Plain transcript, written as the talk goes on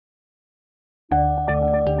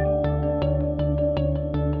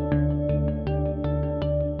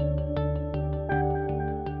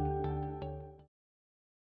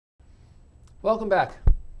Welcome back.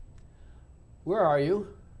 Where are you?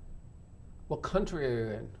 What country are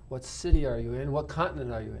you in? What city are you in? What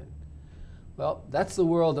continent are you in? Well, that's the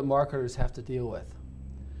world that marketers have to deal with.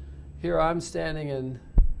 Here I'm standing in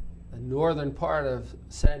the northern part of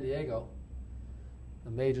San Diego,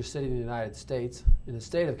 a major city in the United States, in the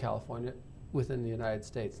state of California, within the United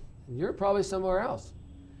States. And you're probably somewhere else.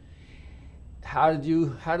 How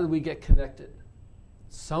did we get connected?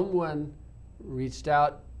 Someone reached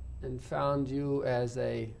out and found you as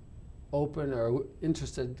a open or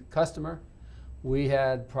interested customer. We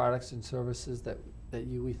had products and services that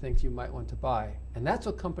we think you might want to buy. And that's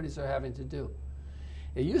what companies are having to do.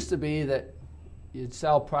 It used to be that you'd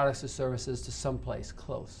sell products or services to someplace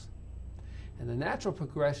close. And the natural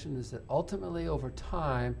progression is that ultimately over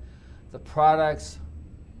time, the products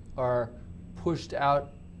are pushed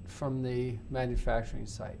out from the manufacturing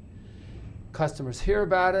site. Customers hear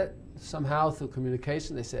about it somehow through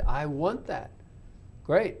communication. They say, I want that.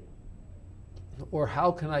 Great. Or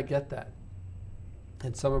how can I get that?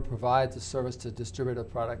 And someone provides a service to distribute a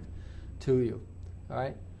product to you. All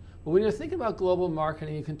right? But when you're thinking about global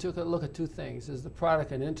marketing, you can take a look at two things. Is the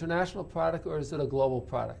product an international product or is it a global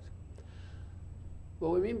product?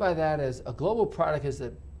 What we mean by that is a global product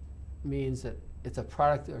means that it's a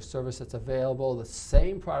product or service that's available, the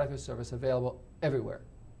same product or service available everywhere.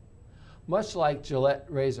 Much like Gillette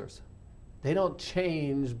razors. They don't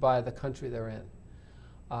change by the country they're in.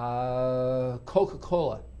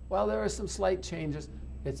 Coca-Cola, well, there are some slight changes.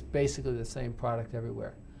 It's basically the same product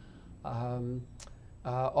everywhere.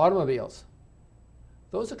 Automobiles,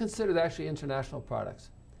 those are considered actually international products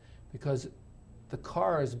because the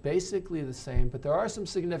car is basically the same, but there are some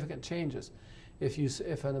significant changes.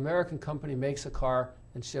 If an American company makes a car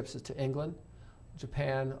and ships it to England,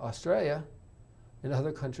 Japan, Australia, and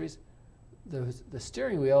other countries, the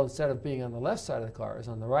steering wheel, instead of being on the left side of the car, is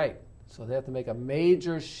on the right. So they have to make a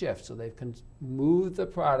major shift. So they can move the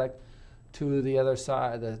product to the other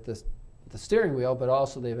side, the steering wheel, but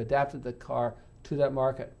also they've adapted the car to that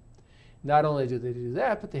market. Not only do they do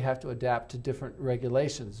that, but they have to adapt to different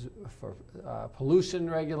regulations for pollution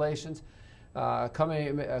regulations. A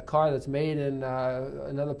car that's made in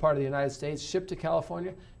another part of the United States, shipped to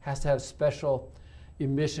California, has to have special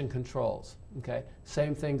emission controls. Okay?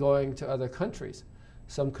 Same thing going to other countries.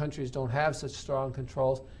 Some countries don't have such strong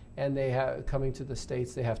controls, and coming to the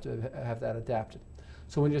States, they have to have that adapted.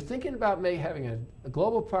 So when you're thinking about having a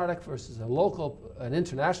global product versus an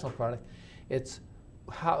international product, it's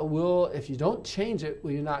if you don't change it,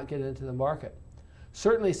 will you not get into the market?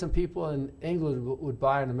 Certainly some people in England would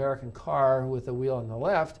buy an American car with a wheel on the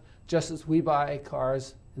left, just as we buy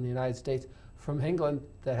cars in the United States from England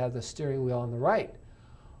that have the steering wheel on the right.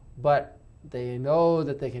 But they know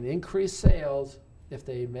that they can increase sales if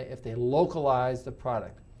they localize the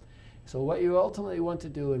product. So what you ultimately want to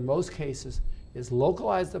do in most cases is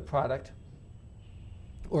localize the product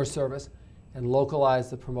or service and localize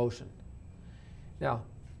the promotion. Now,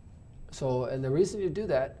 and the reason you do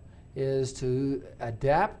that is to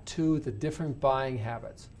adapt to the different buying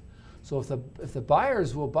habits. So if the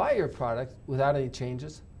buyers will buy your product without any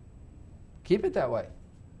changes, keep it that way.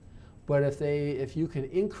 But if you can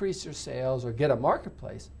increase your sales or get a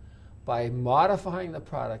marketplace by modifying the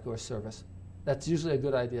product or service, that's usually a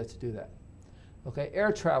good idea to do that. Okay,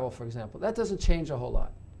 air travel, for example, that doesn't change a whole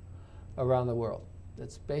lot around the world.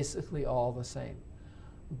 It's basically all the same.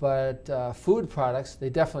 But food products, they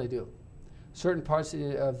definitely do. Certain parts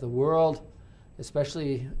of the world,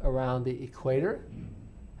 especially around the equator,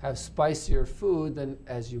 have spicier food than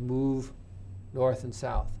as you move north and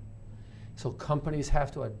south. So companies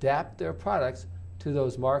have to adapt their products to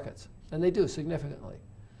those markets, and they do significantly.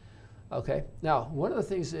 Okay, now one of the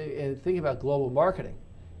things in thinking about global marketing,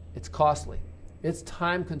 it's costly. It's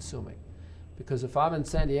time consuming. Because if I'm in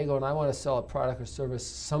San Diego and I want to sell a product or service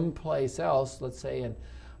someplace else, let's say in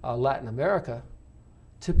Latin America,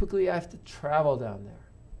 typically I have to travel down there.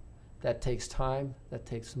 That takes time, that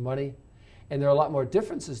takes money, and there are a lot more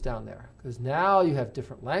differences down there because now you have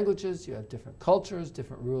different languages, you have different cultures,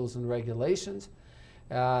 different rules and regulations,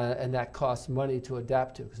 and that costs money to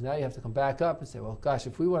adapt to because now you have to come back up and say, well, gosh,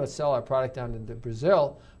 if we want to sell our product down into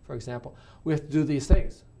Brazil, for example, we have to do these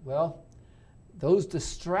things. Well, those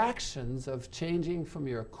distractions of changing from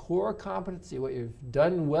your core competency, what you've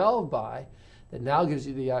done well by, that now gives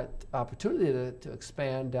you the opportunity to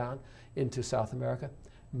expand down into South America,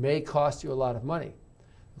 may cost you a lot of money.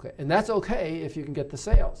 Okay, and that's okay if you can get the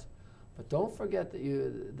sales. But don't forget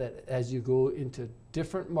that as you go into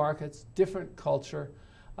different markets, different culture,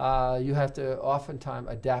 you have to oftentimes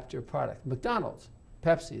adapt your product. McDonald's,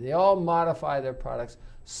 Pepsi. They all modify their products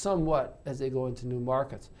somewhat as they go into new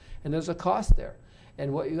markets. And there's a cost there.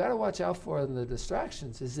 And what you got to watch out for in the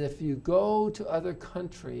distractions is if you go to other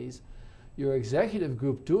countries, your executive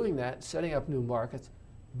group doing that, setting up new markets,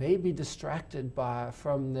 may be distracted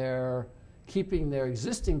from keeping their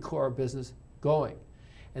existing core business going.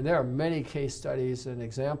 And there are many case studies and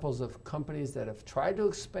examples of companies that have tried to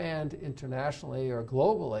expand internationally or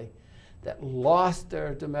globally that lost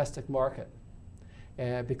their domestic market.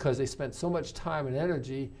 And because they spent so much time and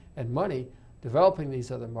energy and money developing these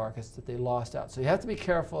other markets that they lost out. So you have to be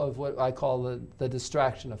careful of what I call the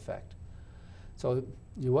distraction effect. So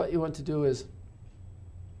what you want to do is,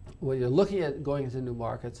 when you're looking at going into new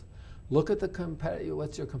markets, look at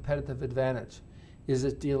what's your competitive advantage. Is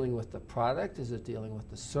it dealing with the product? Is it dealing with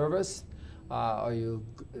the service? Can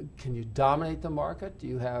you dominate the market? Do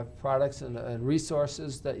you have products and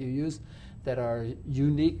resources that you use that are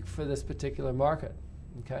unique for this particular market?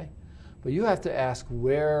 Okay, but you have to ask,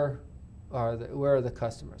 where are the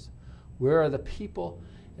customers? Where are the people?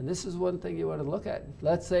 And this is one thing you want to look at.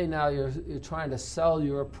 Let's say now you're trying to sell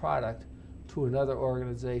your product to another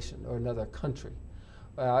organization or another country.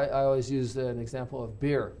 I always use an example of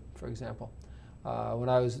beer, for example. When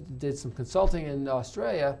I did some consulting in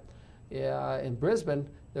Australia, in Brisbane,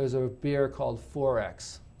 there was a beer called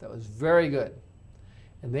 4X that was very good.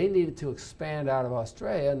 And they needed to expand out of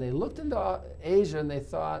Australia, and they looked into Asia and they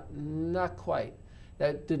thought, not quite.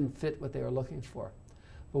 That didn't fit what they were looking for.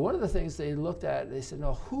 But one of the things they looked at, they said,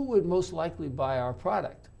 no, who would most likely buy our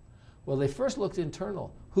product? Well, they first looked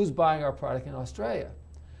internal. Who's buying our product in Australia?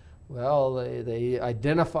 Well, they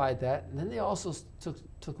identified that, and then they also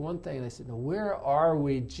took one thing and they said, no, where are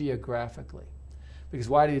we geographically? Because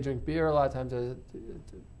why do you drink beer? A lot of times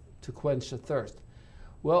to quench the thirst.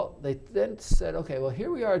 Well, they then said, okay, well,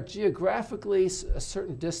 here we are geographically a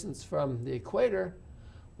certain distance from the equator.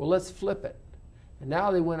 Well, let's flip it. And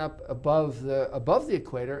now they went up above the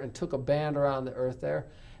equator and took a band around the Earth there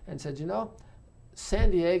and said, you know,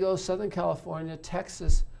 San Diego, Southern California,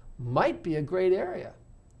 Texas might be a great area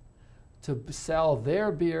to sell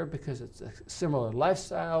their beer because it's a similar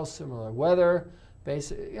lifestyle, similar weather,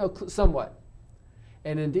 somewhat.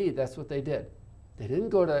 And indeed, that's what they did. They didn't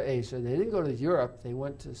go to Asia. They didn't go to Europe. They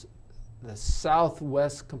went to the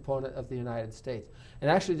southwest component of the United States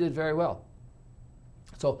and actually did very well.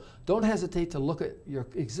 So don't hesitate to look at your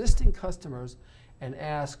existing customers and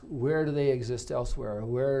ask, where do they exist elsewhere?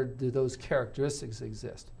 Where do those characteristics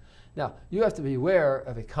exist? Now, you have to be aware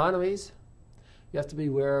of economies. You have to be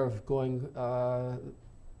aware of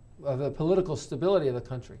of the political stability of the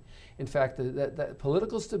country. In fact, that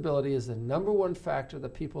political stability is the #1 factor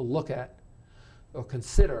that people look at or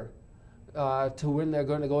consider to when they're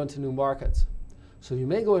going to go into new markets. So you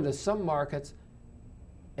may go into some markets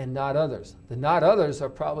and not others. The not others are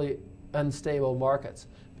probably unstable markets,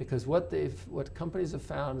 because what companies have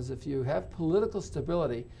found is if you have political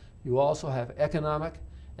stability, you also have economic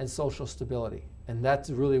and social stability, and that's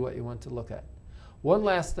really what you want to look at. One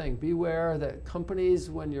last thing, beware that companies,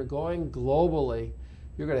 when you're going globally,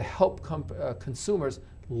 you're going to help consumers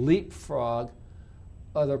leapfrog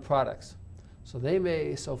other products. So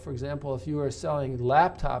for example, if you are selling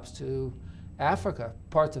laptops to Africa,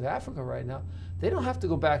 parts of Africa right now, they don't have to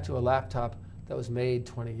go back to a laptop that was made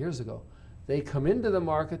 20 years ago. They come into the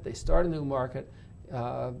market, they start a new market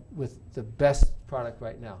with the best product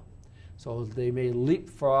right now. So they may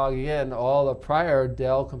leapfrog again all the prior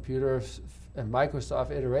Dell computers and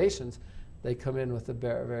Microsoft iterations. They come in with the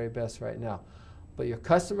very best right now. But your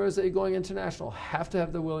customers that are going international have to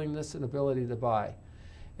have the willingness and ability to buy.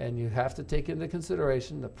 And you have to take into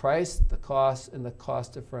consideration the price, the cost, and the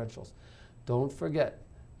cost differentials. Don't forget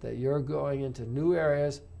that you're going into new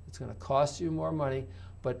areas. It's going to cost you more money,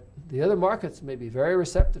 but the other markets may be very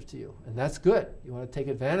receptive to you, and that's good. You want to take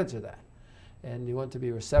advantage of that, and you want to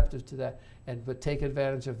be receptive to that, but take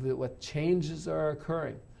advantage of what changes are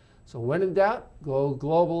occurring. So when in doubt, go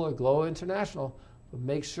global or go international, but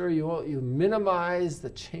make sure you minimize the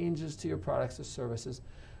changes to your products or services,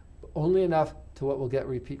 but only enough to what will get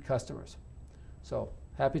repeat customers. So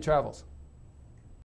happy travels.